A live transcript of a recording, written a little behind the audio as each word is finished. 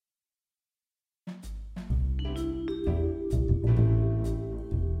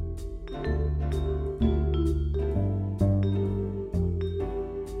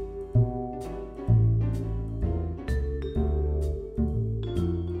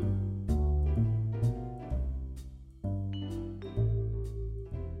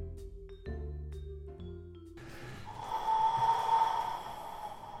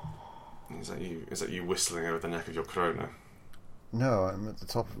that you whistling over the neck of your Corona? No, I'm at the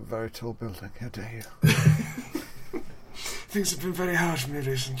top of a very tall building. How dare you? Things have been very hard for me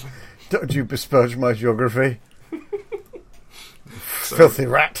recently. Don't you besmirch my geography. Filthy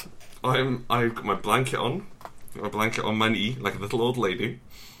rat. I've got my blanket on. Got my blanket on my knee, like a little old lady.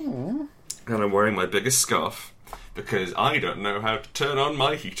 Aww. And I'm wearing my biggest scarf, because I don't know how to turn on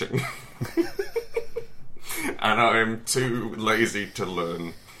my heating. And I'm too lazy to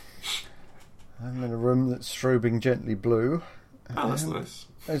learn. I'm in a room that's strobing gently blue. Oh, that's nice.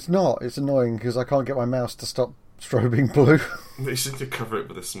 It's not. It's annoying because I can't get my mouse to stop strobing blue. You seem to cover it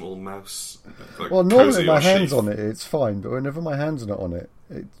with a small mouse. Well, normally my hand's on it, it's fine. But whenever my hand's not on it,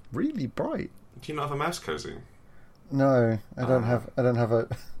 it's really bright. Do you not have a mouse cozy? No, I don't have. I don't have a.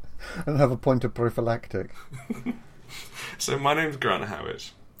 I don't have a point of prophylactic. So my name's Grant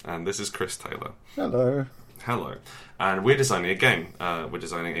Howitt, and this is Chris Taylor. Hello. Hello. And we're designing a game. We're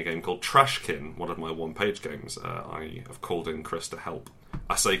designing a game called Trashkin, one of my one-page games. I have called in Chris to help.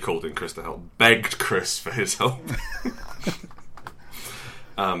 I say called in Chris to help. Begged Chris for his help.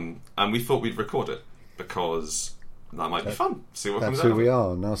 And we thought we'd record it, because that might be fun. See what comes out. That's who we are,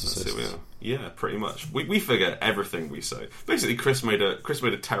 narcissists. That's who we are. Yeah, pretty much. We forget everything we say. Basically, Chris made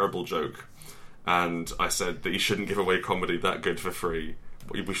a terrible joke, and I said that you shouldn't give away comedy that good for free.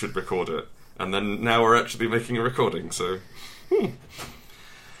 We should record it. And then now we're actually making a recording, so...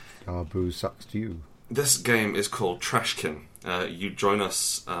 Our booze sucks to you. This game is called Trashkin. You join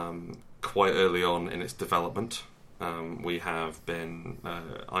us quite early on in its development. We have been...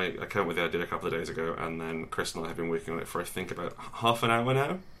 I came up with the idea a couple of days ago, and then Chris and I have been working on it for, I think, about half an hour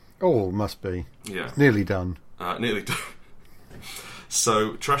now. Oh, must be. Yeah. It's nearly done. Nearly done.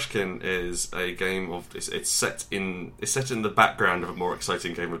 So Trashkin is a game of it's set in the background of a more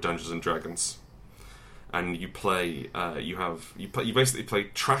exciting game of Dungeons and Dragons, and you play you basically play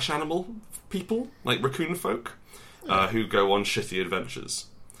trash animal people, like raccoon folk, who go on shitty adventures.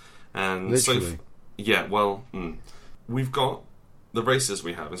 And literally. We've got the races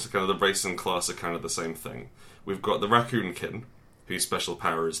we have. It's kind of the race and class are kind of the same thing. We've got the raccoonkin, whose special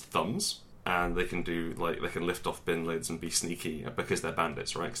power is thumbs. And they can they can lift off bin lids and be sneaky because they're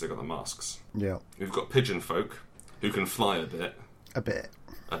bandits, right? Because they've got the masks. Yeah. We've got pigeon folk who can fly a bit. A bit.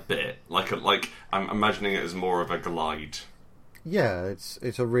 Like I'm imagining it as more of a glide. Yeah,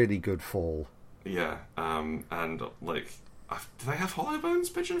 it's a really good fall. Yeah. And like, do they have hollow bones,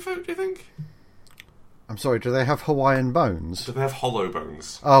 pigeon folk? Do you think? I'm sorry. Do they have Hawaiian bones? Do they have hollow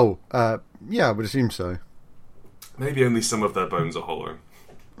bones? Oh, yeah, I would assume so. Maybe only some of their bones are hollow.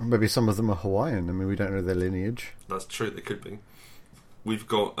 Maybe some of them are Hawaiian. I mean, we don't know their lineage. That's true, they could be. We've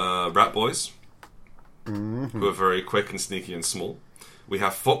got rat boys, who are very quick and sneaky and small. We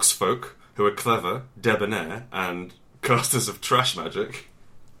have fox folk, who are clever, debonair, and casters of trash magic.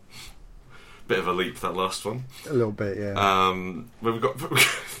 Bit of a leap, that last one. A little bit, yeah. We've got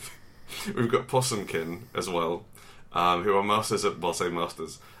possumkin as well, who are masters of, well, say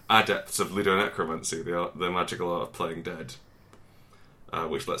masters, adepts of ludonecromancy, the magical art of playing dead.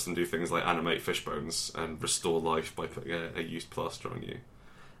 Which lets them do things like animate fish bones and restore life by putting a used plaster on you.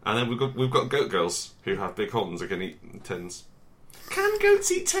 And then we've got goat girls who have big horns and can eat tins. Can goats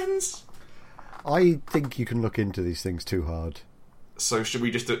eat tins? I think you can look into these things too hard. So should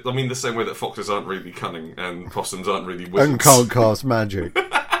we just do, I mean, the same way that foxes aren't really cunning and possums aren't really wizards. And can't cast magic.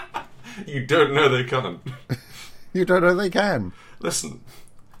 You don't know they can't. You don't know they can. Listen...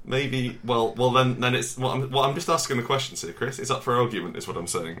 Maybe, well, then it's... I'm just asking the questions here, Chris. It's up for argument, is what I'm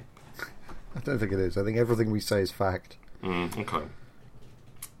saying. I don't think it is. I think everything we say is fact. Okay.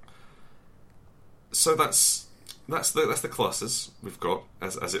 So that's the classes we've got,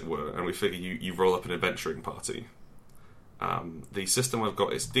 as it were, and we figure you roll up an adventuring party. The system I've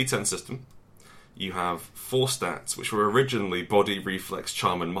got is D10 system. You have 4 stats, which were originally body, reflex,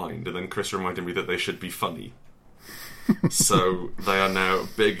 charm, and mind, and then Chris reminded me that they should be funny. So they are now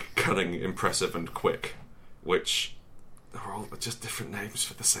big, cunning, impressive, and quick, which are all just different names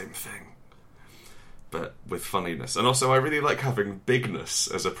for the same thing, but with funniness. And also, I really like having bigness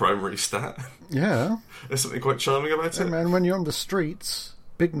as a primary stat. Yeah. There's something quite charming about it. Man, when you're on the streets,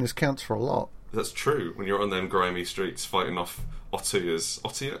 bigness counts for a lot. That's true. When you're on them grimy streets fighting off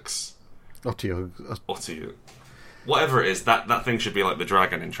Otyuks. Whatever it is, that thing should be like the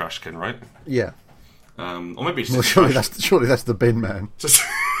dragon in Trashkin, right? Yeah. Or maybe it's well, surely that's the bin man. Just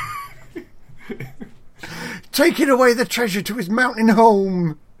taking away the treasure to his mountain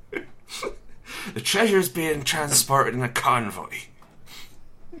home. The treasure's being transported in a convoy.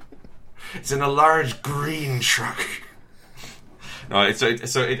 It's in a large green truck.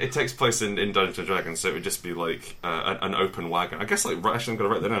 It takes place in Dungeons and Dragons, so it would just be like an open wagon. I guess like actually I'm going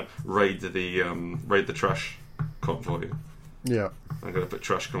to write that down. Raid the trash convoy. Yeah, I'm going to put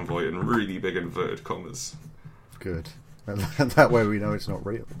trash convoy in really big inverted commas. Good. And that way we know it's not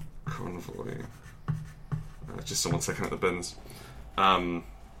real. Convoy. Just someone taking out the bins.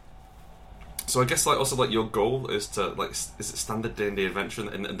 So I guess like also like your goal is to like is it standard D&D adventure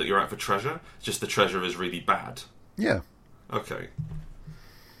and that you're out for treasure? Just the treasure is really bad. Yeah. Okay.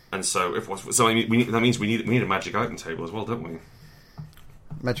 And so I mean that means we need a magic item table as well, don't we?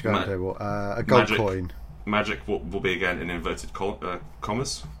 Magic item table. A gold coin. Magic will be again in inverted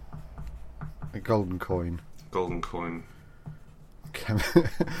commas. A golden coin. Golden coin.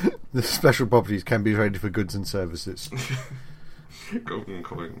 The special properties can be traded for goods and services. Golden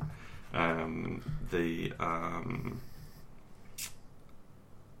coin.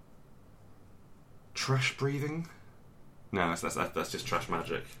 Trash breathing. No, that's just trash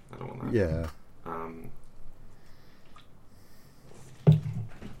magic. I don't want that. Yeah.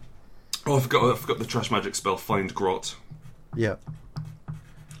 I forgot the trash magic spell. Find Grot. Yeah.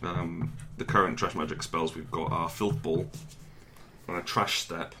 The current trash magic spells we've got are Filth Ball and a Trash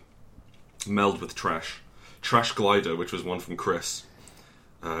Step, Meld with Trash, Trash Glider, which was one from Chris,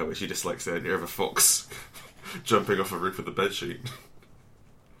 which he dislikes the idea of a fox jumping off a roof with a bedsheet.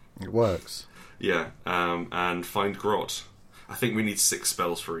 It works. Yeah, and Find Grot. I think we need 6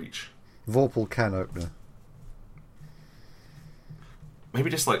 spells for each. Vorpal Can Opener.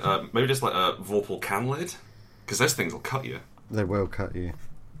 Maybe just like a Vorpal Can Lid, because those things will cut you. They will cut you.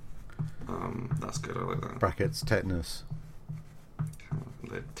 That's good. I like that. Brackets tetanus.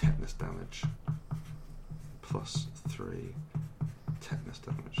 Lid tetanus damage. +3 tetanus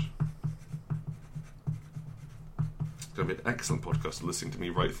damage. It's going to be an excellent podcast listening to me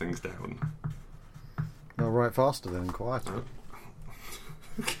write things down. No, write faster then, quieter.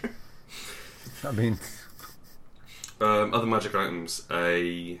 Okay. I mean... other magic items.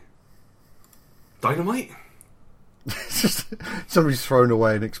 A... Dynamite? Somebody's thrown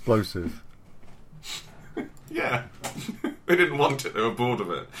away an explosive. Yeah. They didn't want it, they were bored of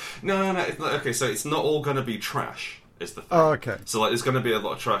it. No, it's not, okay, so it's not all going to be trash, is the thing. Oh, okay. So, like, there's going to be a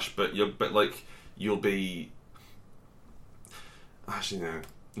lot of trash, but you'll be... Actually,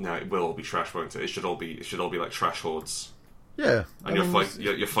 no, it will all be trash, won't it? It should all be like trash hordes. Yeah. And you're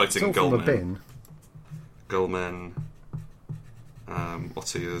fighting gullmen. Gullmen,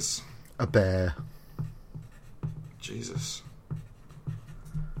 otias. A bear. Jesus.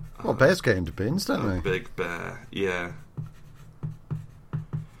 Well, bears get into bins, don't they? Big bear, yeah.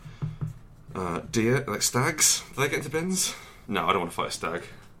 Deer, like stags, do they get into bins? No, I don't want to fight a stag.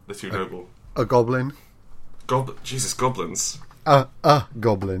 They're too noble. A goblin. Jesus, goblins. A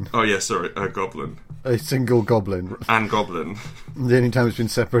goblin. Oh yeah, sorry, a goblin. A single goblin. And goblin. The only time it's been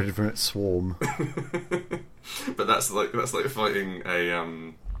separated from its swarm. But that's like fighting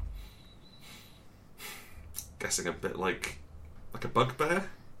a guessing a bit like a bugbear.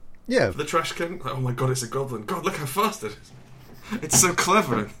 Yeah. For the trash can. Like, oh my god, it's a goblin. God, look how fast it is. It's so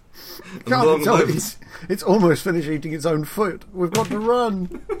clever. It's almost finished eating its own foot. We've got to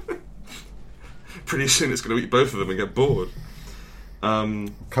run. Pretty soon it's going to eat both of them and get bored.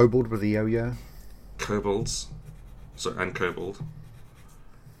 Kobold with a yo-yo. Kobolds. And kobold.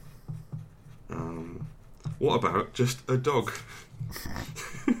 What about just a dog?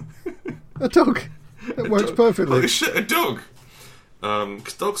 A dog. It works perfectly. Holy shit, a dog!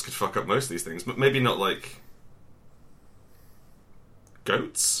 Because dogs could fuck up most of these things, but maybe not like...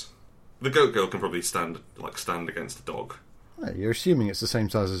 goats? The goat girl can probably stand against a dog. Yeah, you're assuming it's the same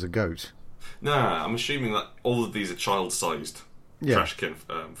size as a goat. Nah, I'm assuming that all of these are child-sized trashkin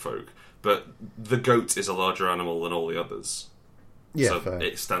folk, but the goat is a larger animal than all the others. Yeah, so fair.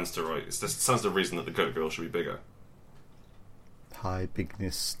 It stands to right. It stands to reason that the goat girl should be bigger. High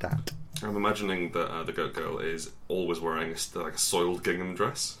bigness stat. I'm imagining that the goat girl is always wearing a soiled gingham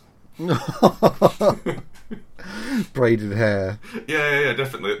dress. Braided hair. Yeah,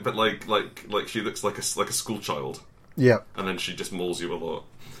 definitely. But like she looks like a school child. Yeah. And then she just mauls you a lot.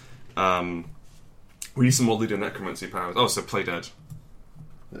 We need some more leader necromancy powers. Oh, so play dead.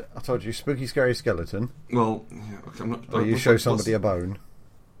 I told you, spooky, scary skeleton. Well, yeah, okay, I'm not. Or you show somebody a bone.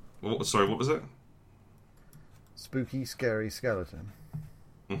 Sorry, what was it? Spooky, scary skeleton.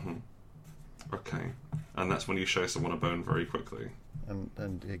 Mm-hmm. Okay, and that's when you show someone a bone very quickly.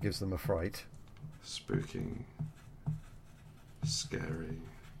 And it gives them a fright. Spooky, scary.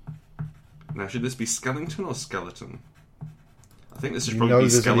 Now, should this be skeleton or skeleton? I think this should probably be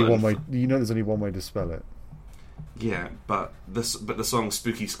skeleton. You know there's only one way to spell it. Yeah, but the song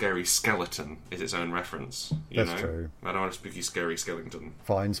 "Spooky Scary Skeleton" is its own reference. That's true. I don't want a spooky scary skeleton.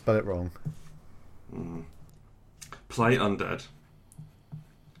 Fine, spell it wrong. Play undead.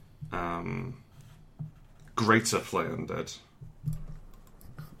 Greater play undead.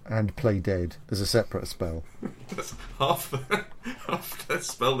 And play dead as a separate spell. That's half the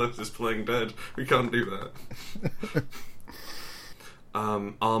spell list is playing dead. We can't do that.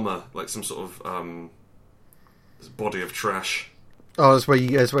 Armor, like some sort of body of trash. Oh, that's where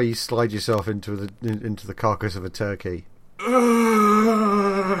you slide yourself into the carcass of a turkey.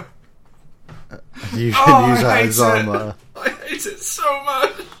 You can use that as armor. I hate it so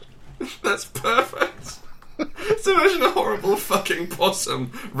much. That's perfect. So imagine a horrible fucking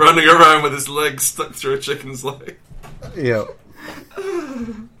possum running around with his legs stuck through a chicken's leg. Yeah.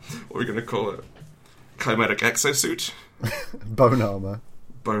 What are we going to call it? Chimeric exosuit? Bone armor.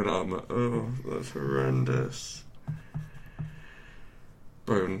 Bone armor. Oh, that's horrendous.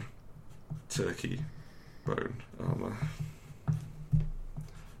 Bone. Turkey. Bone armor.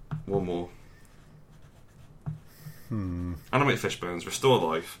 One more. Animate fish bones, restore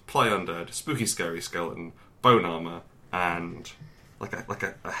life, play undead, spooky scary skeleton, bone armor, and like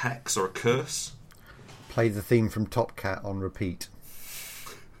a hex or a curse. Play the theme from Top Cat on repeat.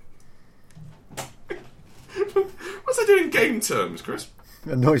 What's that doing in game terms, Chris?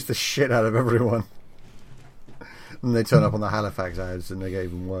 It annoys the shit out of everyone. And they turn up on the Halifax ads and they get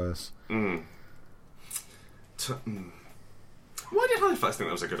even worse. Why did Halifax think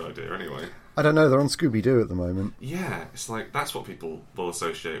that was a good idea anyway? I don't know, they're on Scooby-Doo at the moment. Yeah, it's like, that's what people will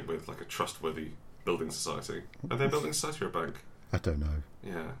associate with like a trustworthy building society. Are they a building society or a bank? I don't know.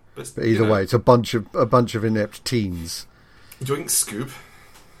 Yeah. But either way, it's a bunch of inept teens. Doing Scoop.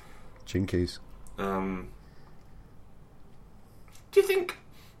 Jinkies. Do you think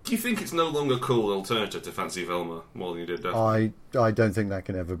it's no longer cool alternative to Fancy Velma more than you did Daphne? I don't think that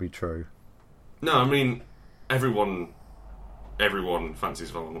can ever be true. No, I mean everyone fancies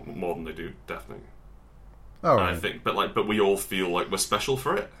Velma more than they do Daphne. Oh, right. I think, but we all feel like we're special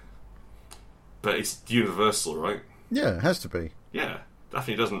for it. But it's universal, right? Yeah, it has to be. Yeah,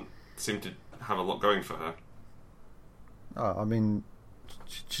 Daphne doesn't seem to have a lot going for her. Oh, I mean,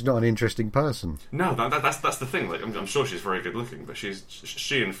 she's not an interesting person. No, that's the thing. Like, I'm sure she's very good looking, but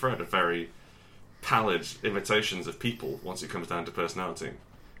she and Fred are very pallid imitations of people once it comes down to personality.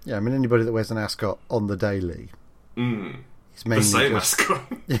 Yeah, I mean, anybody that wears an ascot on the daily. He's mainly the same ascot.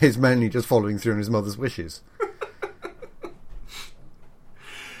 He's mainly just following through on his mother's wishes.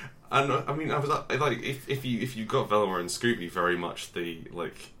 And I mean, I was like, if you got Velma and Scooby very much the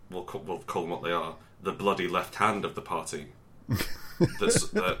we'll call them what they are, the bloody left hand of the party,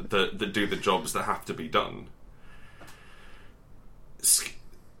 that do the jobs that have to be done.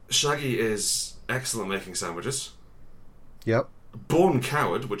 Shaggy is excellent making sandwiches. Yep. Born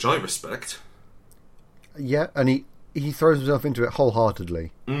coward, which I respect. Yeah, and he throws himself into it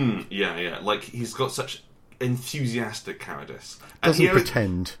wholeheartedly. Yeah. Like, he's got such enthusiastic cowardice. Doesn't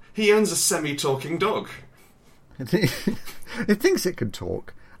pretend. He owns a semi-talking dog. It thinks it can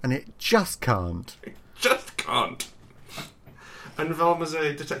talk, and it just can't. It just can't. And Velma's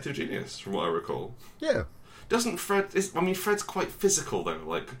a detective genius, from what I recall. Yeah. Doesn't Fred... Fred's quite physical, though.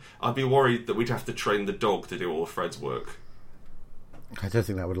 Like, I'd be worried that we'd have to train the dog to do all of Fred's work. I don't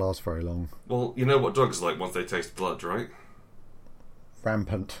think that would last very long. Well, you know what dogs are like once they taste blood, right?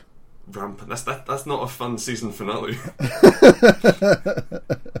 Rampant. That's not a fun season finale.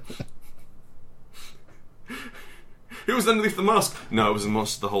 Who was underneath the mask? No, it was a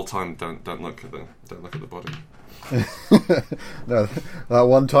mask the whole time. Don't look at the body. No, that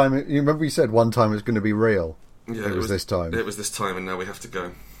one time. You remember you said one time it was going to be real. Yeah, it was this time. It was this time, and now we have to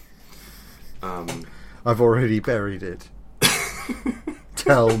go. I've already buried it.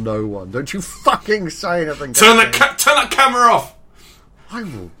 Tell no one. Don't you fucking say anything. Turn that camera off. I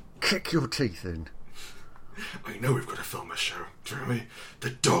will kick your teeth in. I know we've got to film a show. Do you hear me? The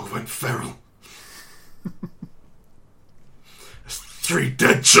dog went feral. There's 3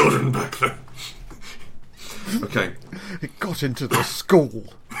 dead children back there. Okay. It got into the school.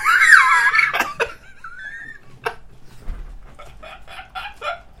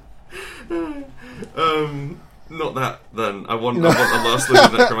 Not that, then. I want a last look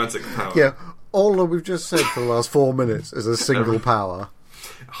at necromantic power. Yeah, all that we've just said for the last 4 minutes is a single power.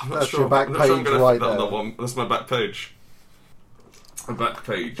 I'm not That's sure. your back I'm not sure I'm page gonna right put that on there. that one. That's my back page. A back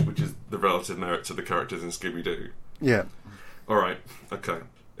page, which is the relative merits of the characters in Scooby-Doo. Yeah. Alright, okay.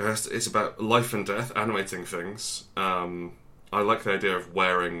 It's about life and death, animating things. I like the idea of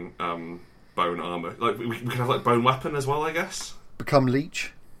wearing bone armour. Like, we can have, like, bone weapon as well, I guess? Become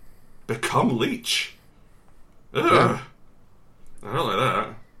leech. Become leech? Ugh. I don't like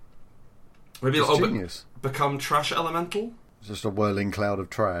that. Maybe It's I'll genius. become trash elemental? It's just a whirling cloud of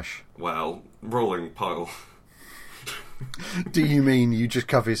trash. Well, rolling pile. Do you mean you just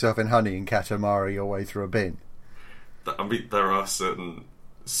cover yourself in honey and Katamari your way through a bin? I mean, there are certain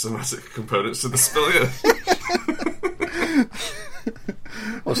somatic components to the spell, yeah.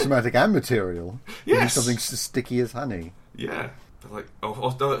 Or somatic and material. You need Yes. something so sticky as honey. Yeah. They're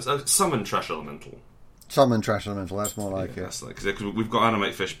like, summon trash elemental. Summon trash elemental, that's more like it. That's like, cause we've got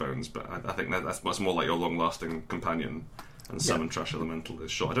animate fish bones, but I think that's much more like your long-lasting companion. And summon trash elemental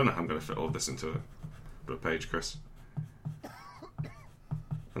is short. I don't know how I'm going to fit all of this into a page, Chris.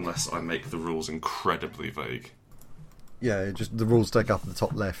 Unless I make the rules incredibly vague. Yeah, just the rules take up at the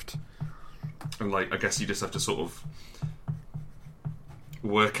top left. And like, I guess you just have to sort of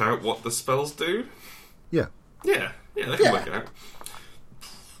work out what the spells do. Yeah. Yeah, they can work it out.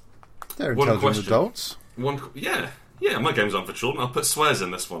 They're One intelligent question. adults. Yeah, my game's on for children. I'll put swears in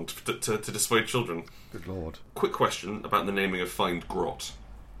this one to dissuade children. Good lord. Quick question about the naming of Find Grot.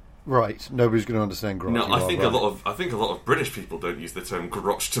 Right, nobody's going to understand grot. No, You I are think right. a lot of British people don't use the term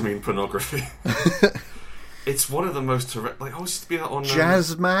grot to mean pornography. It's one of the most like I always used to be that on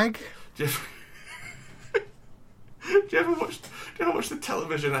Jazz mag? Do you ever watch the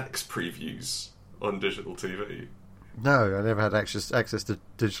Television X previews on digital TV? No, I never had access to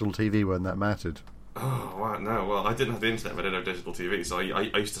digital TV when that mattered. Oh wow, no. Well, I didn't have the internet, but I didn't have digital TV, so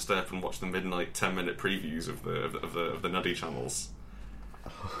I used to stay up and watch the midnight 10-minute previews of the nutty channels,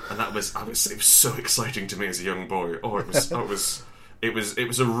 and it was so exciting to me as a young boy. Oh, it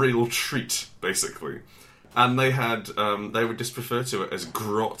was a real treat, basically. And they had they would just refer to it as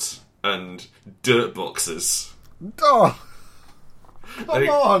grot and dirt boxes. Oh! Come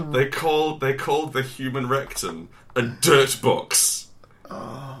on! They called the human rectum a dirt box.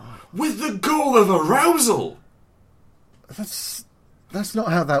 With the goal of arousal. That's not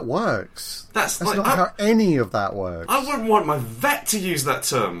how that works. That's not how any of that works. I wouldn't want my vet to use that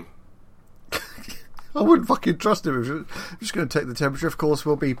term. I wouldn't fucking trust him. I'm just going to take the temperature. Of course,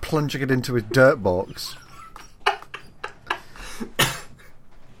 we'll be plunging it into his dirt box.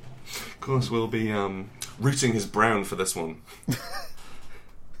 Of course, we'll be rooting his brown for this one.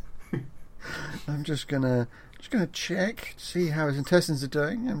 I'm just gonna check, see how his intestines are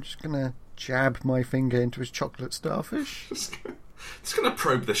doing. I'm just gonna jab my finger into his chocolate starfish. Just gonna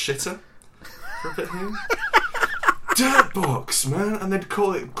probe the shitter for a bit here. Dirt box, man, and they'd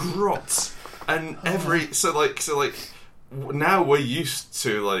call it grot. And now we're used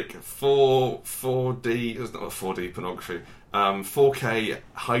to like 4D. It's not 4D pornography. 4K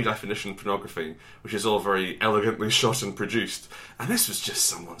high definition pornography, which is all very elegantly shot and produced. And this was just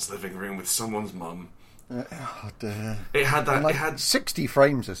someone's living room with someone's mum. Oh dear. It had that. Like It had 60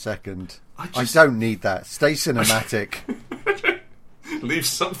 frames a second. I just- don't need that. Stay cinematic. leave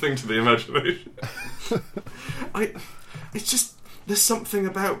something to the imagination. It's just there's something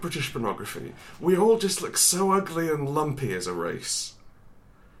about British pornography. We all just look so ugly and lumpy as a race.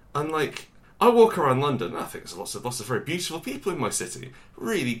 And like, I walk around London, and I think there's lots of very beautiful people in my city,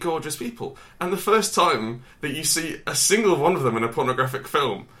 really gorgeous people. And the first time that you see a single one of them in a pornographic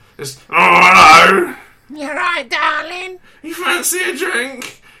film is, "Oh hello, You're right, darling. you fancy a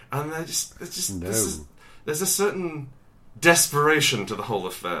drink?" And No. there's a certain desperation to the whole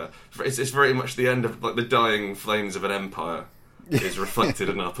affair. It's very much the end of like the dying flames of an empire is reflected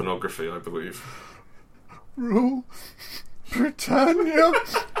in our pornography, I believe. Rule Britannia.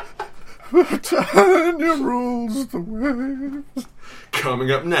 Britannia rules the waves.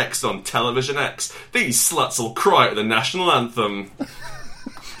 Coming up next on Television X, these sluts will cry at the national anthem.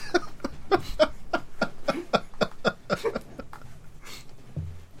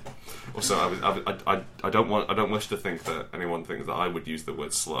 Also, I don't wish to think that anyone thinks that I would use the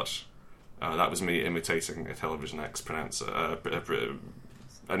word slut. That was me imitating a Television X announcer.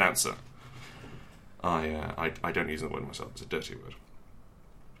 I don't use the word myself. It's a dirty word.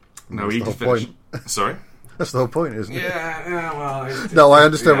 No, we need to That's the whole finish. Sorry? That's the whole point, isn't it? Yeah, well... No, I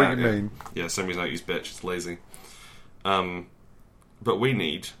understand what you mean. Yeah, same reason I use bitch, it's lazy. But we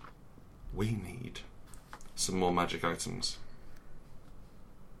need some more magic items.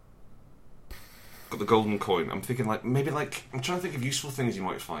 Got the golden coin. I'm thinking I'm trying to think of useful things you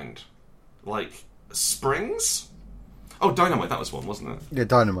might find. Like, springs? Oh, dynamite, that was one, wasn't it? Yeah,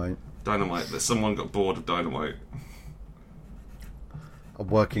 dynamite. Dynamite, that someone got bored of dynamite. A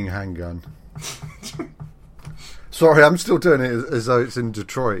working handgun. Sorry, I'm still doing it as though it's in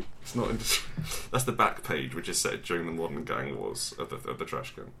Detroit. It's not in That's the back page, which is set during the modern gang wars of the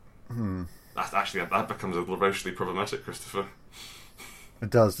trash can. That becomes a grossly problematic, Christopher. It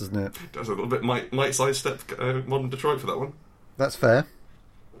does, doesn't it? Does a little bit might sidestep modern Detroit for that one. That's fair.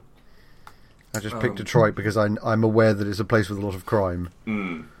 I just picked Detroit because I'm aware that it's a place with a lot of crime.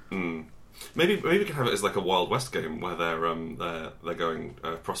 Maybe we can have it as like a Wild West game where they're going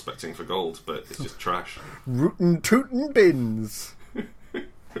prospecting for gold, but it's just trash. Rootin' tootin' bins.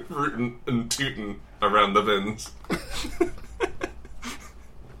 Rootin' and tootin' around the bins.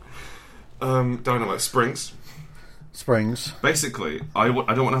 Dynamite Springs. Basically, I don't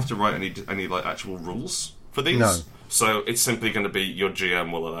want to have to write any like actual rules for these. No. So it's simply going to be your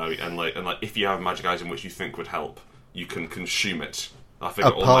GM will allow you, and like if you have a magic item which you think would help, you can consume it. I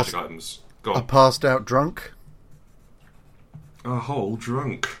figure all magic items. Go on. A passed out drunk. A whole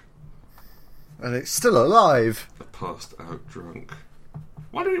drunk. And it's still alive. A passed out drunk.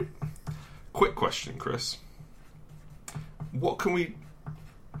 Why do we... Quick question, Chris. Why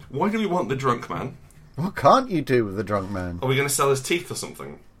do we want the drunk man? What can't you do with the drunk man? Are we going to sell his teeth or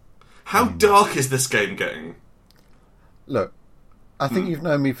something? How dark is this game getting? Look, I think you've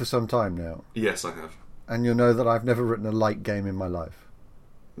known me for some time now. Yes, I have. And you'll know that I've never written a light game in my life.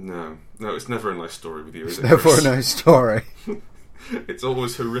 No, it's never a nice story with you, is it? Never Chris? a nice story. It's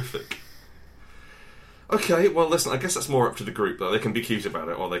always horrific. Okay, well, listen. I guess that's more up to the group, though. They can be cute about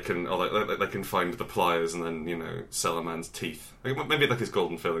it, or they can find the pliers and then sell a man's teeth. Maybe like his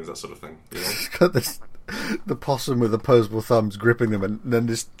golden fillings, that sort of thing. You know? It's got the possum with opposable thumbs gripping them, and then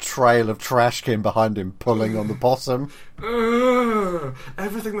this trail of trashkin behind him pulling on the possum.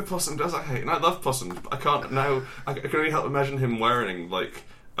 Everything the possum does, I hate. And I love possums. But I can't now. I can only help imagine him wearing like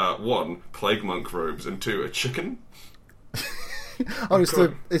 1, plague monk robes, and 2, a chicken. Oh,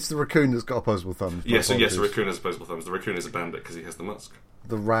 it's the raccoon that's got opposable thumbs. Yes, the raccoon has opposable thumbs. The raccoon is a bandit because he has the musk.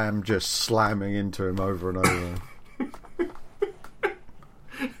 The ram just slamming into him over and over.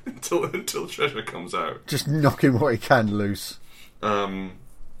 until treasure comes out. Just knocking what he can loose. A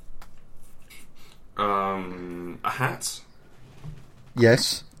hat.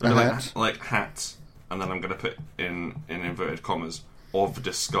 Yes, a hat. Like hat, and then I'm going to put in inverted commas of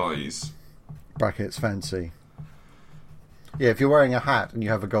disguise. Brackets fancy. Yeah, if you're wearing a hat and you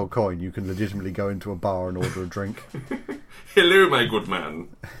have a gold coin, you can legitimately go into a bar and order a drink. Hello, my good man.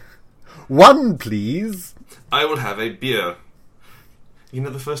 1, please. I will have a beer. You know,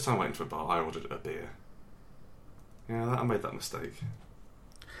 the first time I went to a bar, I ordered a beer. Yeah, I made that mistake.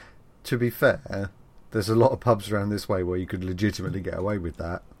 To be fair, there's a lot of pubs around this way where you could legitimately get away with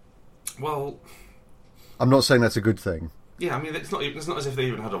that. Well, I'm not saying that's a good thing. Yeah, I mean, it's not as if they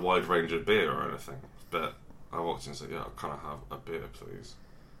even had a wide range of beer or anything, but I walked in and said, yeah, I'll kind of have a beer, please.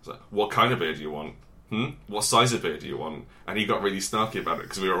 I was like, what kind of beer do you want? What size of beer do you want? And he got really snarky about it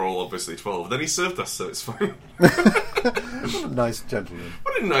because we were all obviously 12. Then he served us, so it's fine. What a nice gentleman.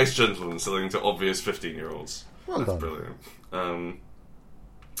 What a nice gentleman selling to obvious 15-year-olds. Well That's done. brilliant.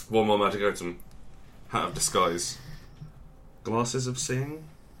 One more magic item. Hat of disguise. Glasses of seeing?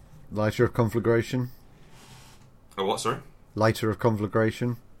 Lighter of conflagration. Oh, what, sorry? Lighter of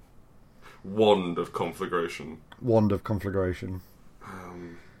conflagration. Wand of conflagration. Wand of conflagration.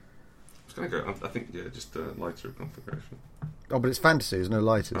 I was going to go, I think, yeah, just lighter of conflagration. Oh, but it's fantasy, there's no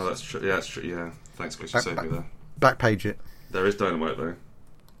lighters. Oh, that's true. Yeah, that's true. Yeah, thanks, Chris. You saved me there. Back page it. There is dynamite, though.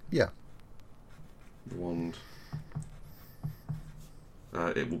 Yeah. Wand.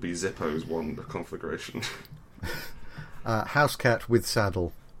 It will be Zippo's wand of conflagration. House cat with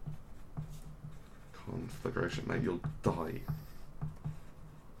saddle. Conflagration, mate, you'll die.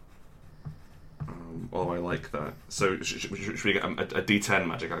 I like that. So, should we get a D10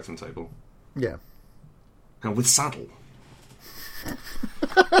 magic item table? Yeah. And with saddle.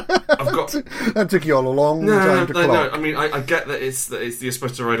 I've got. That took you all a long time to clock. No. I mean, I get that you're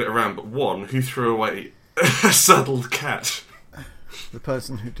supposed to ride it around, but who threw away a saddled cat? The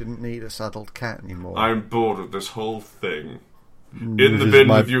person who didn't need a saddled cat anymore. I'm bored of this whole thing. In the bin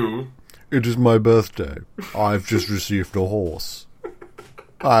with you. It is my birthday. I've just received a horse.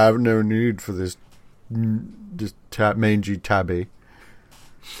 I have no need for this mangy tabby.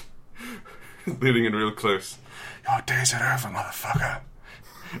 Leaning in real close. Your days are over, motherfucker.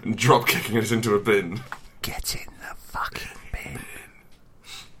 And drop kicking it into a bin. Get in the fucking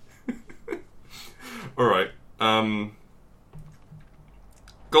bin. Alright.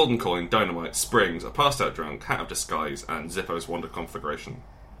 Golden coin, dynamite, springs, a passed out drunk, hat of disguise, and Zippo's wand of conflagration.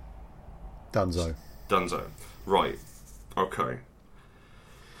 Dunzo. Right. Okay.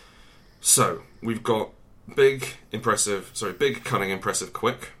 So, we've got big, cunning, impressive,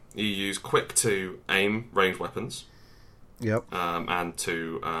 quick. You use quick to aim ranged weapons. Yep. And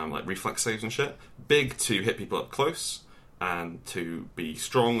to, like, reflex saves and shit. Big to hit people up close, and to be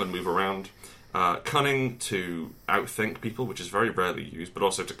strong and move around. Cunning to outthink people, which is very rarely used, but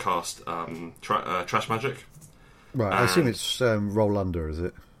also to cast trash magic. Right, I assume it's roll under, is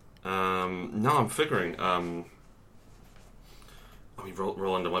it? No, I'm figuring. I mean,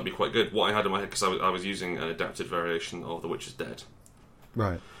 roll under might be quite good. What I had in my head, because I was using an adapted variation of The Witch is Dead.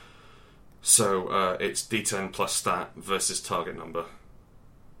 Right. So it's D10 plus stat versus target number.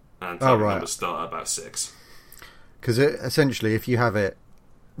 And target numbers start at about 6. Because essentially, if you have it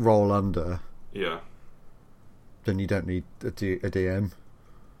roll under, yeah, then you don't need a DM.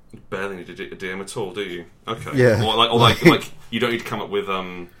 You barely need a DM at all, do you? Okay. Yeah. Or like you don't need to come up with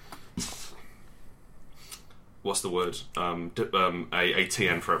what's the word? A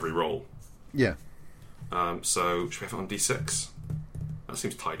TN for every roll. Yeah. So should we have it on D6? That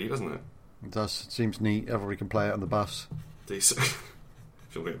seems tidy, doesn't it? It does. It seems neat. Everybody can play it on the bus. D6.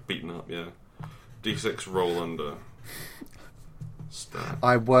 If you'll get beaten up, yeah. D6 roll under. Stat.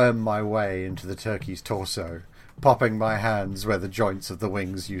 I worm my way into the turkey's torso, popping my hands where the joints of the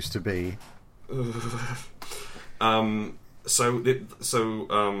wings used to be. Your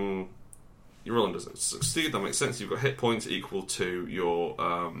roll under succeed. That makes sense. You've got hit points equal to your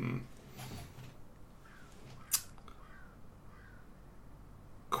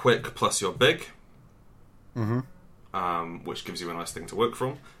quick plus your big. Mm-hmm. Which gives you a nice thing to work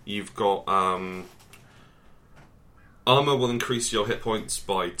from. You've got armor will increase your hit points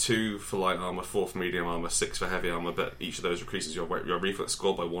by 2 for light armor, 4 for medium armor, 6 for heavy armor, but each of those increases your reflex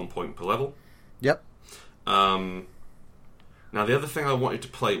score by 1 point per level. Yep. Now the other thing I wanted to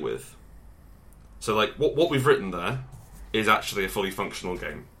play with, so like what we've written there is actually a fully functional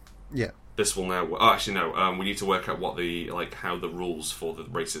game. Yeah. This will now. We need to work out how the rules for the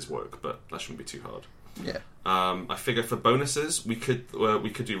races work, but that shouldn't be too hard. Yeah. I figure for bonuses we could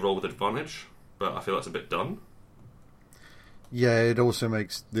do roll with advantage, but I feel that's a bit done. Yeah, it also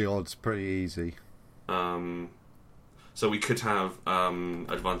makes the odds pretty easy. So we could have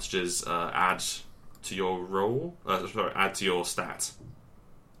advantages add to your roll. Add to your stat.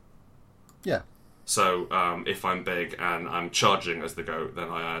 Yeah. So if I'm big and I'm charging as the goat, then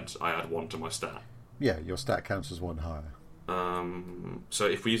I add 1 to my stat. Yeah, your stat counts as 1 higher. So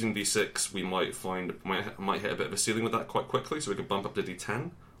if we're using D6, we might hit a bit of a ceiling with that quite quickly. So we could bump up to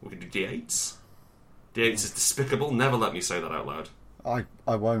D10. We could do D8s. D8s is despicable. Never let me say that out loud.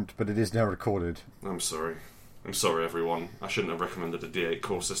 I won't, but it is now recorded. I'm sorry, everyone. I shouldn't have recommended a D8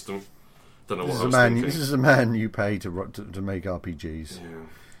 core system. Don't know what I was thinking. This is a man you pay to make RPGs. Yeah.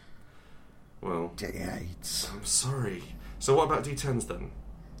 Well, D8s. I'm sorry. So what about D10s then?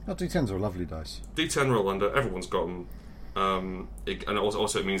 Oh, D10s are lovely dice. D10 roll under. Everyone's got them. And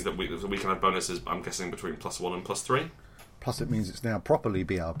also it means that we can have bonuses. I'm guessing between +1 and +3. Plus, it means it's now properly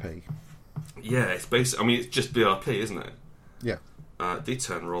BRP. Yeah, it's basic. I mean, it's just BRP, isn't it? Yeah.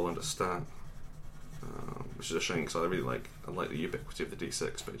 D10 roll under stat, which is a shame because I like the ubiquity of the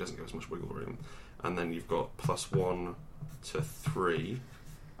D6, but it doesn't give us much wiggle room. And then you've got +1 to 3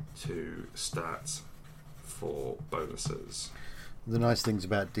 to stat for bonuses. The nice things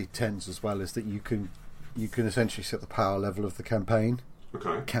about D10s as well is that you can essentially set the power level of the campaign.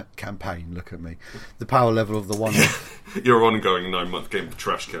 Okay. Campaign, look at me. The power level of the one. Your ongoing 9-month game of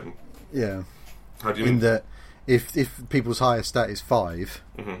Trash Can. Yeah. How do you mean? In that, if people's highest stat is 5,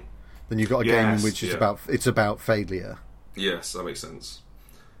 then you've got a game in which is about failure. Yes, that makes sense.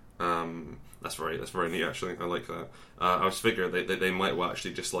 That's very neat. Actually, I like that. I was figuring they might well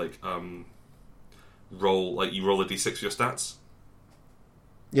actually just roll you roll a d6 for your stats.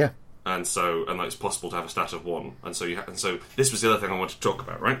 Yeah. And it's possible to have a stat of 1, and so this was the other thing I wanted to talk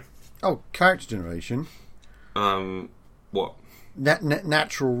about, right? Oh, character generation. What?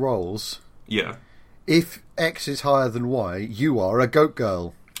 Natural rolls. Yeah. If X is higher than Y, you are a goat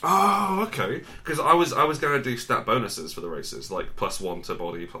girl. Oh, okay. Because I was going to do stat bonuses for the races, like +1 to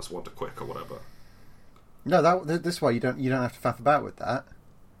body, +1 to quick, or whatever. No, this way you don't have to faff about with that.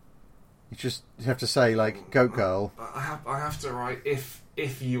 You have to say like goat girl. I have to write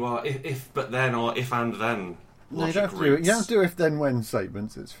if you are but then or if and then. No, you don't have to do it. You don't have to do if then when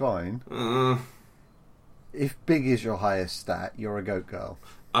statements. It's fine. If big is your highest stat, you're a goat girl.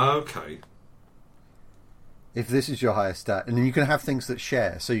 Okay. If this is your highest stat, and then you can have things that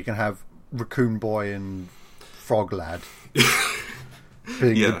share. So you can have Raccoon Boy and Frog Lad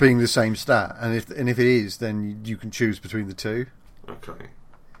being the same stat, and if it is, then you can choose between the two. Okay.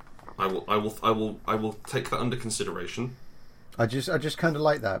 I will take that under consideration. I just kind of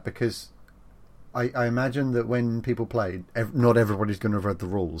like that because I imagine that when people play, not everybody's going to have read the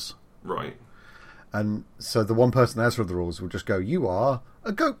rules. Right. And so the one person that has read the rules will just go, "You are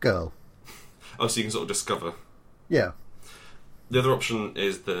a goat girl." Oh, so you can sort of discover. Yeah. The other option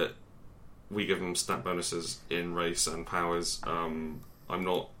is that we give them stat bonuses in race and powers. I'm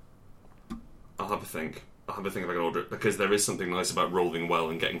not. I'll have a think. I'll have a think if I can order it, because there is something nice about rolling well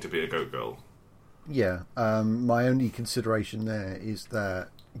and getting to be a goat girl. Yeah. My only consideration there is that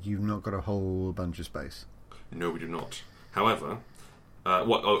you've not got a whole bunch of space. No, we do not. However,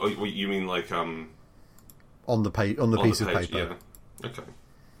 what? Oh, you mean like on the piece of paper? Yeah. Okay.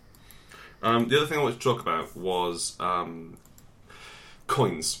 The other thing I wanted to talk about was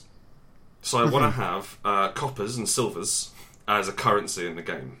coins. So I want to have coppers and silvers as a currency in the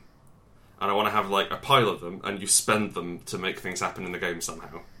game, and I want to have like a pile of them, and you spend them to make things happen in the game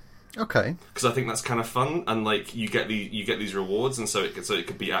somehow. Okay. Because I think that's kind of fun, and like you get these rewards, and so it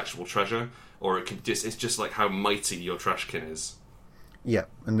could be actual treasure, or it's just like how mighty your trashkin is. Yeah,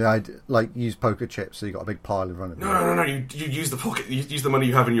 and I'd like use poker chips, so you got a big pile in front of you. No. You use the pocket. You use the money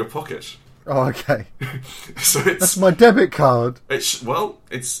you have in your pocket. Oh, okay. So that's my debit card. It's my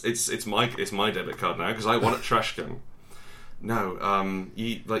debit card now because I want a trashkin. No,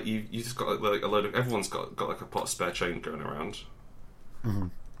 you just got like a load of. Everyone's got like a pot of spare change going around.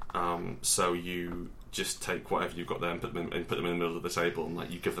 Mm-hmm. So you just take whatever you've got there and put them in the middle of the table, and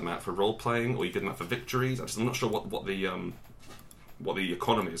like you give them out for role playing, or you give them out for victories. I'm not sure what the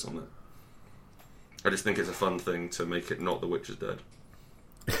economy is on it. I just think it's a fun thing to make it not The Witch is Dead.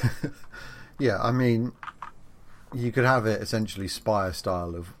 Yeah, I mean, you could have it essentially Spire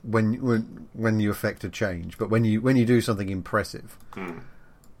style of when you affect a change, but when you do something impressive.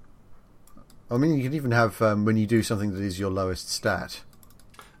 I mean, you could even have when you do something that is your lowest stat.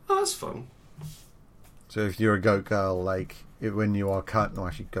 Oh, that's fun. So if you're a goat girl, like when you are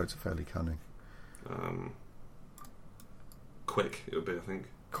actually goats are fairly cunning. Quick, it would be, I think.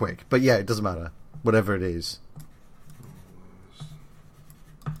 Quick, but yeah, it doesn't matter. Whatever it is.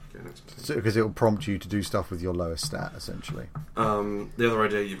 Because it will prompt you to do stuff with your lowest stat, essentially. The other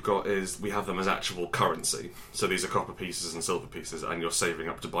idea you've got is we have them as actual currency. So these are copper pieces and silver pieces, and you're saving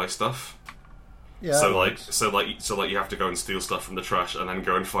up to buy stuff. Yeah. So you have to go and steal stuff from the trash, and then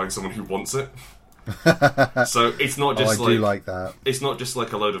go and find someone who wants it. So it's not just I do like that. It's not just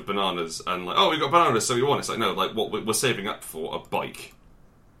like a load of bananas and like, oh, we got bananas, so we want it. It's like, no, like what we're saving up for a bike.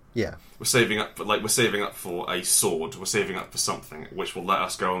 Yeah. We're saving up for a sword. We're saving up for something which will let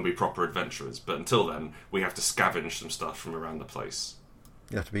us go and be proper adventurers. But until then, we have to scavenge some stuff from around the place.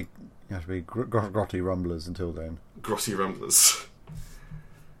 You have to be grotty rumblers until then. Grotty rumblers.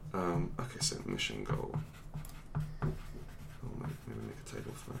 Okay, so mission goal. Maybe make a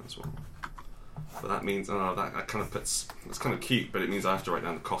table for that as well. But that means that kind of puts. It's kind of cute, but it means I have to write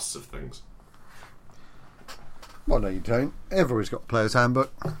down the costs of things. Well, no, you don't. Everybody's got a player's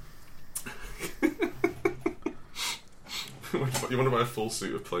handbook. You want to buy a full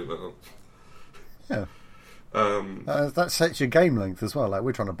suit of plate metal? Yeah. That sets your game length as well. Like,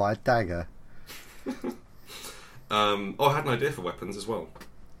 we're trying to buy a dagger. I had an idea for weapons as well.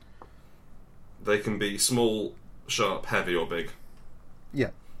 They can be small, sharp, heavy, or big. Yeah.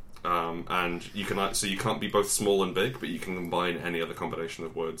 And you can so you can't be both small and big, but you can combine any other combination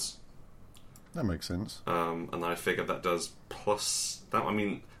of words. That makes sense. And then I figured that does plus that. I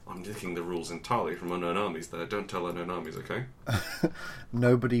mean, I'm taking the rules entirely from Unknown Armies there. Don't tell Unknown Armies, okay?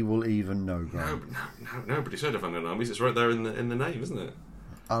 Nobody will even know, Grant. No, nobody's heard of Unknown Armies. It's right there in the name, isn't it?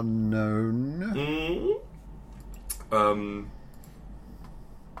 Unknown.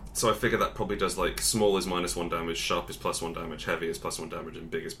 So I figure that probably does like small is -1 damage, sharp is +1 damage, heavy is +1 damage, and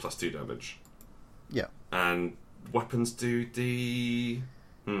big is +2 damage. Yeah. And weapons do the.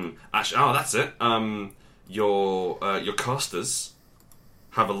 Actually, that's it. Your casters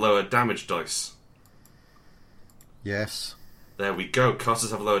have a lower damage dice. Yes. There we go.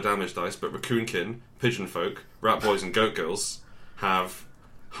 Casters have lower damage dice, but Raccoonkin, Pigeon Folk, Rat Boys, and Goat Girls have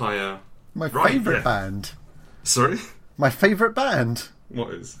higher. My favourite band. Sorry? My favourite band.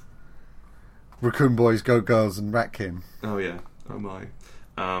 What is? Raccoon Boys, Goat Girls, and Ratkin. Oh yeah. Oh my.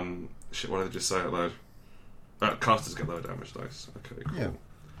 Shit. What did I just say out loud? Casters get lower damage dice. Okay. Cool. Yeah.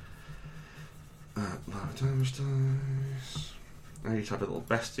 Lower damage dice. I need to have a little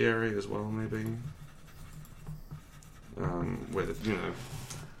bestiary as well, maybe. With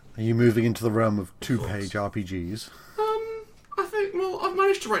Are you moving into the realm of 2-page RPGs? I think. Well, I've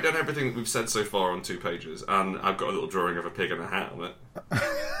managed to write down everything that we've said so far on 2 pages, and I've got a little drawing of a pig and a hat on it.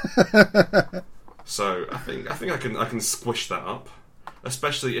 So I think I can squish that up,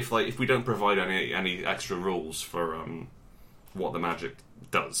 especially if we don't provide any extra rules for what the magic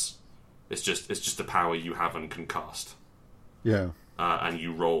does. It's just the power you have and can cast. Yeah. And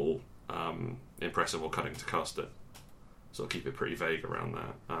you roll impressive or cunning to cast it. So I'll keep it pretty vague around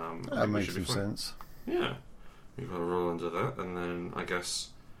that. That makes some sense. Yeah. You've got to roll under that, and then I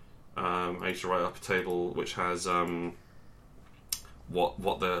guess I used to write up a table which has what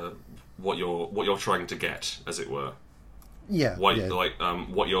you're trying to get, as it were. Yeah. What yeah.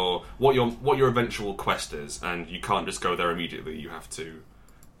 what your eventual quest is, and you can't just go there immediately. You have to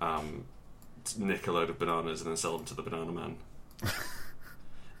nick a load of bananas and then sell them to the banana man.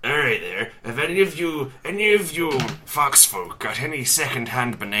 Alright there, have any of you fox folk got any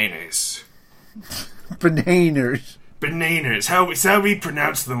second-hand bananas? Bananas, it's how we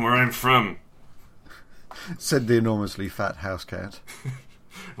pronounce them where I'm from. said the enormously fat house cat.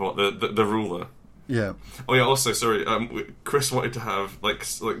 What, the ruler? Yeah. Oh yeah, also, sorry, Chris wanted to have, like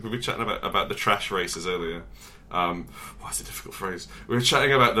we were chatting about the trash races earlier. What's a difficult phrase? We were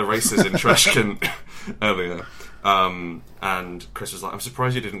chatting about the races in Trashkin earlier. And Chris was like, I'm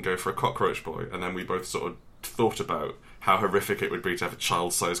surprised you didn't go for a cockroach boy. And then we both sort of thought about how horrific it would be to have a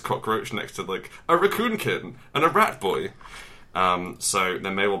child-sized cockroach next to, like, a raccoonkin and a rat boy. So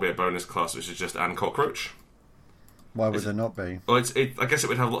there may well be a bonus class which is just Anne Cockroach. Why would there not be? Well, I guess it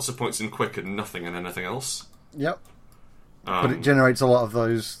would have lots of points in quick and nothing in anything else. Yep. But it generates a lot of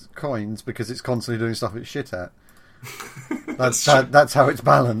those coins because it's constantly doing stuff it's shit at. That's how it's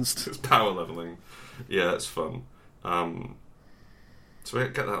balanced. It's power leveling. Yeah, it's fun. So we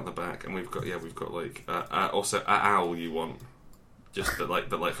get that on the back, and we've got like also a owl you want, just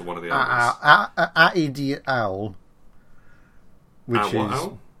that for one of the owls. A idiot owl, which is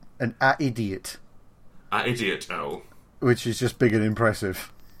owl? an idiot. A idiot owl, which is just big and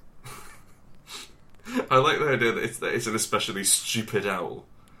impressive. I like the idea that it's an especially stupid owl.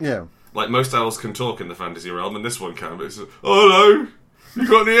 Yeah, like most owls can talk in the fantasy realm, and this one can. But it's oh hello, you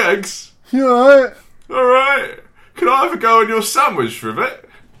got any eggs? You alright? All right. Can I have a go on your sandwich for a bit?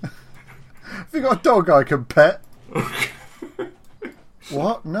 Have you got a dog I can pet?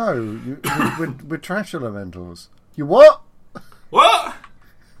 What? No, we're trash elementals. You what? What?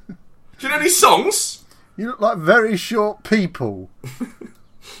 Do you know any songs? You look like very short people.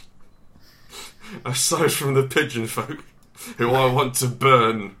 Aside from the pigeon folk, who I want to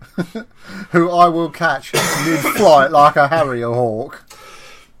burn. Who I will catch mid-flight like a harrier hawk.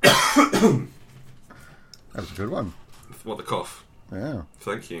 That was a good one. What, the cough? Yeah.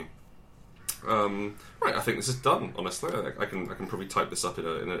 Thank you. Right, I think this is done. Honestly, I can probably type this up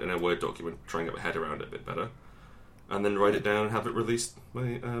in a Word document, try and get my head around it a bit better, and then write it down and have it released by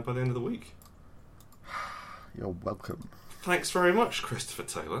the end of the week. You're welcome. Thanks very much, Christopher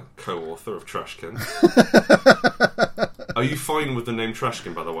Taylor, co-author of Trashkin. Are you fine with the name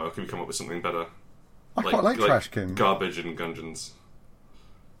Trashkin, by the way, or can we come up with something better? I quite like Trashkin. Garbage and Gungeons.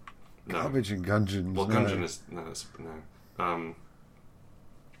 No. Garbage and Gungeons. Well, Gungeon is no.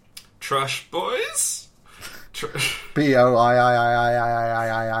 Trash Boys.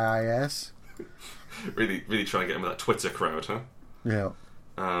 BOIIIIIIIIS. Really trying to get him with that Twitter crowd, huh? Yeah.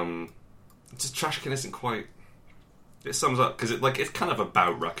 Just Trashkin isn't quite. It sums up because it's kind of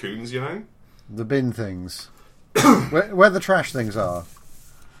about raccoons, you know. The bin things, where the trash things are,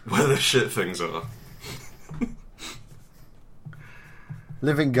 where the shit things are.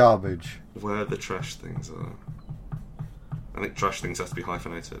 Living garbage. Where the trash things are. I think trash things has to be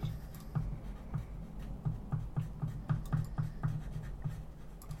hyphenated.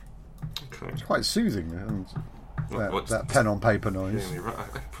 Okay. It's quite soothing. That pen on paper noise.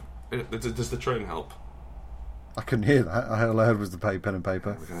 Does the train help? I couldn't hear that. All I heard was the pen and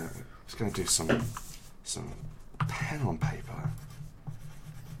paper. We're just going to do some pen on paper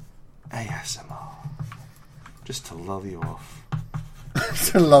ASMR, just to lull you off.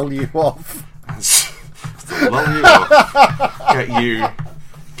 To lull you off. To lull you off.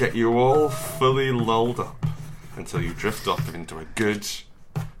 Get you all fully lulled up until you drift off into a good,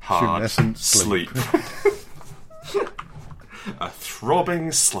 hard sleep. A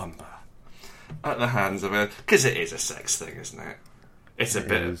throbbing slumber at the hands of because it is a sex thing, isn't it? It's a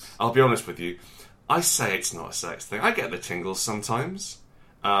bit. I'll be honest with you. I say it's not a sex thing. I get the tingles sometimes,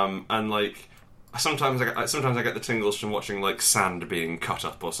 and like. Sometimes I get the tingles from watching like sand being cut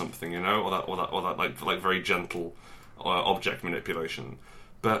up or something, you know, or that like very gentle object manipulation.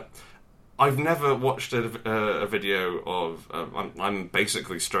 But I've never watched a video of. I'm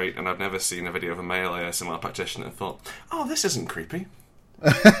basically straight, and I've never seen a video of a male ASMR practitioner and thought, "Oh, this isn't creepy."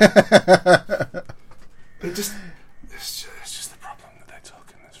 It's just the problem that they talk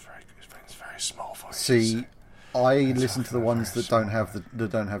in this very small voice. See, I listen to the ones that don't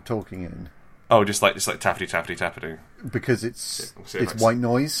have talking in. Oh, just like tappity. Because it's white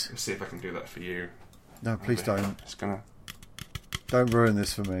noise. Let's see if I can do that for you. No, please don't. Just gonna. Don't ruin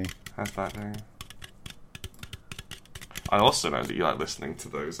this for me. How's that doing? I also know that you like listening to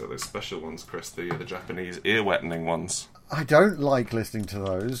those special ones, Chris, the Japanese ear-wettening ones. I don't like listening to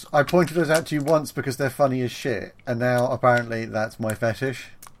those. I pointed those out to you once because they're funny as shit, and now apparently that's my fetish.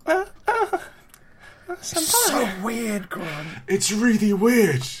 It's so weird, Grunt. It's really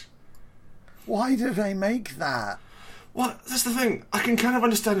weird. Why do they make that? Well, that's the thing. I can kind of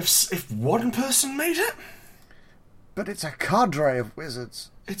understand if one person made it. But it's a cadre of wizards.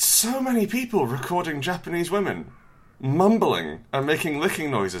 It's so many people recording Japanese women mumbling and making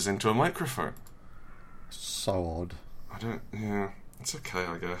licking noises into a microphone. So odd. Yeah, it's okay,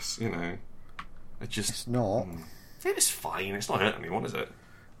 I guess, you know. It's not. It's fine, it's not hurting anyone, is it?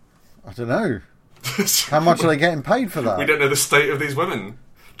 I don't know. How much are they getting paid for that? We don't know the state of these women.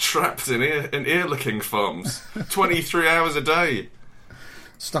 Trapped in ear-licking farms. 23 hours a day.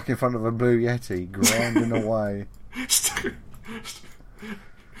 Stuck in front of a Blue Yeti, grinding away. Stuck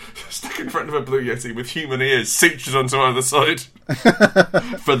in front of a Blue Yeti with human ears sutured onto either side.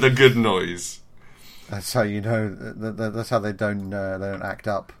 For the good noise. That's how you know. That's how they don't act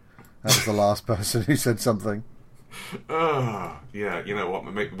up. That was the last person who said something. Yeah, you know what?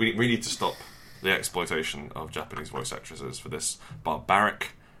 We need to stop the exploitation of Japanese voice actresses for this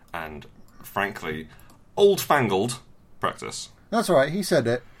barbaric and, frankly, old-fangled practice. That's right, he said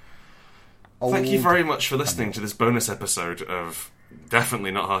it. Thank you very much for listening to this bonus episode of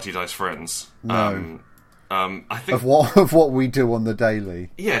Definitely Not Hearty Dice Friends. No. I think of what we do on the daily.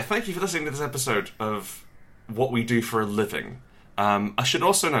 Yeah, thank you for listening to this episode of what we do for a living. I should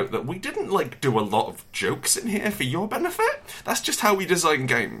also note that we didn't do a lot of jokes in here for your benefit. That's just how we design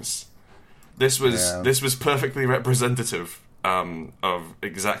games. This was perfectly representative of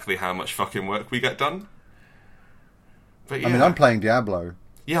exactly how much fucking work we get done. But yeah. I mean, I'm playing Diablo.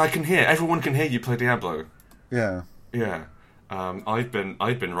 Yeah, I can hear. Everyone can hear you play Diablo. Yeah. Yeah. I've been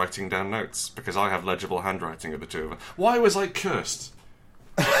writing down notes because I have legible handwriting of the two of us. Why was I cursed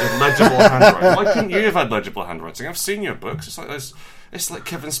with legible handwriting? Why couldn't you have had legible handwriting? I've seen your books. It's like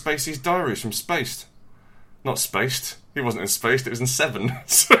Kevin Spacey's diaries from Spaced. Not Spaced. He wasn't in Spaced. It was in Seven.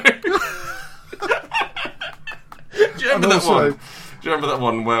 So... Do you remember that one? Do you remember that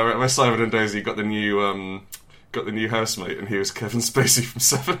one where Simon and Daisy got the new housemate and he was Kevin Spacey from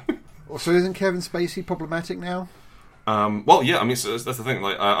Seven? So isn't Kevin Spacey problematic now? Well, yeah. I mean, so that's the thing.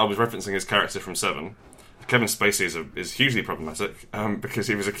 I was referencing his character from Seven. Kevin Spacey is hugely problematic because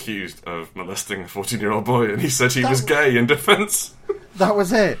he was accused of molesting a 14-year-old boy, and he said he was gay in defence. That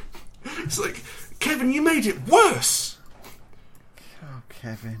was it. It's like, Kevin, you made it worse. Oh,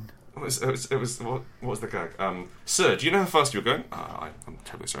 Kevin. What was the gag? Sir, do you know how fast you were going? I'm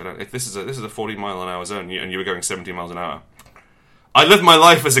terribly sorry. This is a 40-mile-an-hour zone, and you were going 70 miles an hour. I live my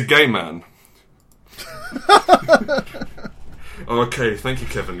life as a gay man. Okay, thank you,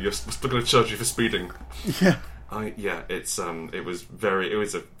 Kevin. We're still going to charge you for speeding. Yeah. It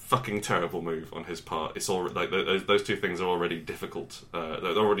was a fucking terrible move on his part. It's all those two things are already difficult.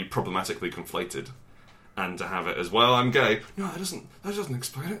 They're already problematically conflated, and to have it as well, I'm gay. No, that doesn't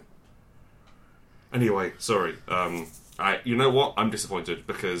explain it. Anyway, sorry. You know what? I'm disappointed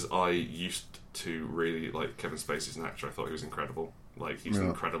because I used to really like Kevin Spacey as an actor. I thought he was incredible. He's an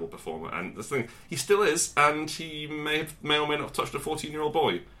incredible performer, and the thing, he still is, and he may or may not have touched a 14-year-old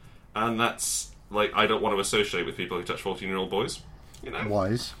boy, and that's I don't want to associate with people who touch 14-year-old boys. You know,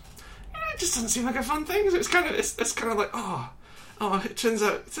 wise. It just doesn't seem like a fun thing. It's kind of like it turns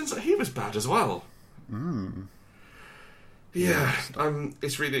out he was bad as well. Mm. Yeah,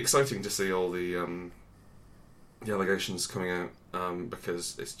 it's really exciting to see all the allegations coming out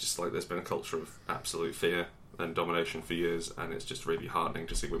because it's just there's been a culture of absolute fear and domination for years, and it's just really heartening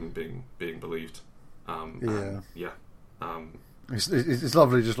to see women being believed. It's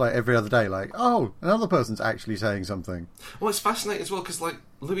lovely, just every other day, another person's actually saying something. Well, it's fascinating as well because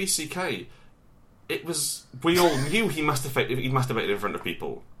Louis C.K., we all knew he masturbated in front of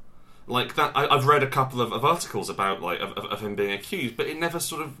people. That, I've read a couple of articles about of him being accused, but it never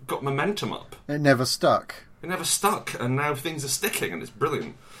sort of got momentum up. It never stuck. And now things are sticking, and it's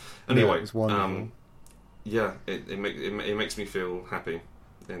brilliant. Anyway, it's wonderful. It makes me feel happy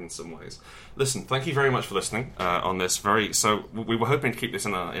in some ways. Listen, thank you very much for listening on this So we were hoping to keep this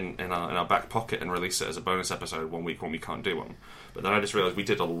in our back pocket and release it as a bonus episode one week when we can't do one. But then I just realised we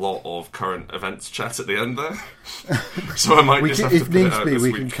did a lot of current events chat at the end there, so I might just have to put it out this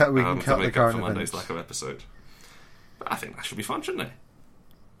week. We can cut the current events. Monday's lack of episode. But I think that should be fun, shouldn't it?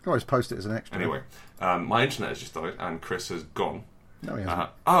 You can always post it as an extra. Anyway, my internet has just died and Chris has gone. No, he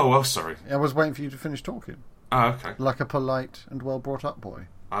hasn't. Sorry. I was waiting for you to finish talking. Oh, okay. Like a polite and well brought up boy.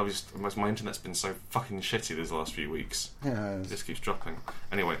 My internet's been so fucking shitty these last few weeks. Yeah. It just keeps dropping.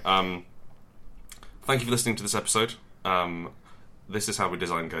 Anyway, thank you for listening to this episode. This is how we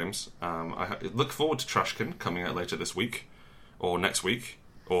design games. I look forward to Trashkin coming out later this week, or next week,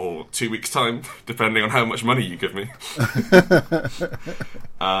 or 2 weeks' time, depending on how much money you give me.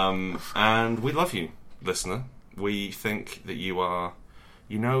 And we love you, listener. We think that you are,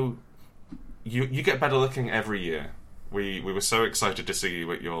 you get better looking every year. We were so excited to see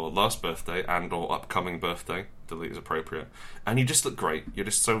you at your last birthday and or upcoming birthday. Delete is appropriate. And you just look great. You're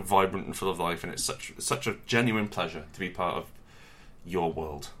just so vibrant and full of life, and it's such a genuine pleasure to be part of your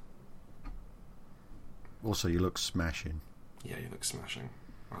world. Also, you look smashing. Yeah, you look smashing.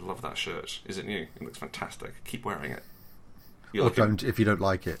 I love that shirt. Is it new? It looks fantastic. Keep wearing it. Don't if you don't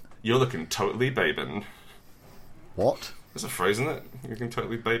like it. You're looking totally babin. What? There's a phrase in it. You're looking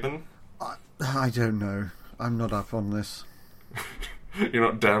totally babin. I don't know. I'm not up on this. You're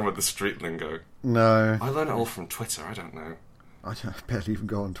not down with the street lingo. No. I learn it all from Twitter. I don't know. I barely even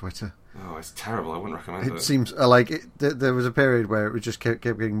go on Twitter. Oh, it's terrible. I wouldn't recommend it. It seems there was a period where it just kept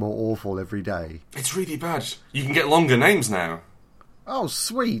getting more awful every day. It's really bad. You can get longer names now. Oh,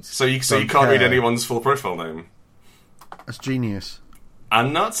 sweet. So you can't read anyone's full profile name. That's genius.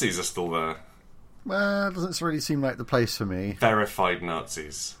 And Nazis are still there. Well, it doesn't really seem like the place for me. Verified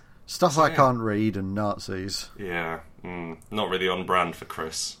Nazis. Stuff I can't read and Nazis. Yeah. Not really on brand for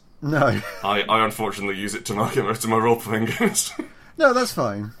Chris. No. I unfortunately use it to market most of my role-playing games. No, that's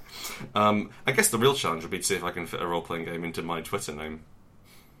fine. I guess the real challenge would be to see if I can fit a role-playing game into my Twitter name.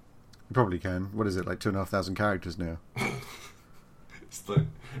 You probably can. What is it, like 2,500 characters now? I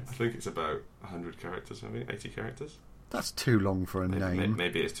think it's about 100 characters, maybe 80 characters. That's too long for a name.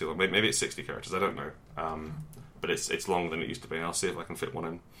 Maybe it's too long. Maybe it's 60 characters. I don't know. But it's longer than it used to be. I'll see if I can fit one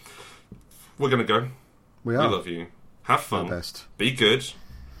in. We're gonna go. We are. We love you. Have fun. Best. Be good.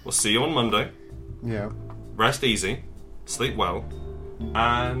 We'll see you on Monday. Yeah. Rest easy. Sleep well.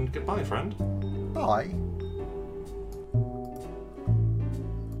 And goodbye, friend. Bye.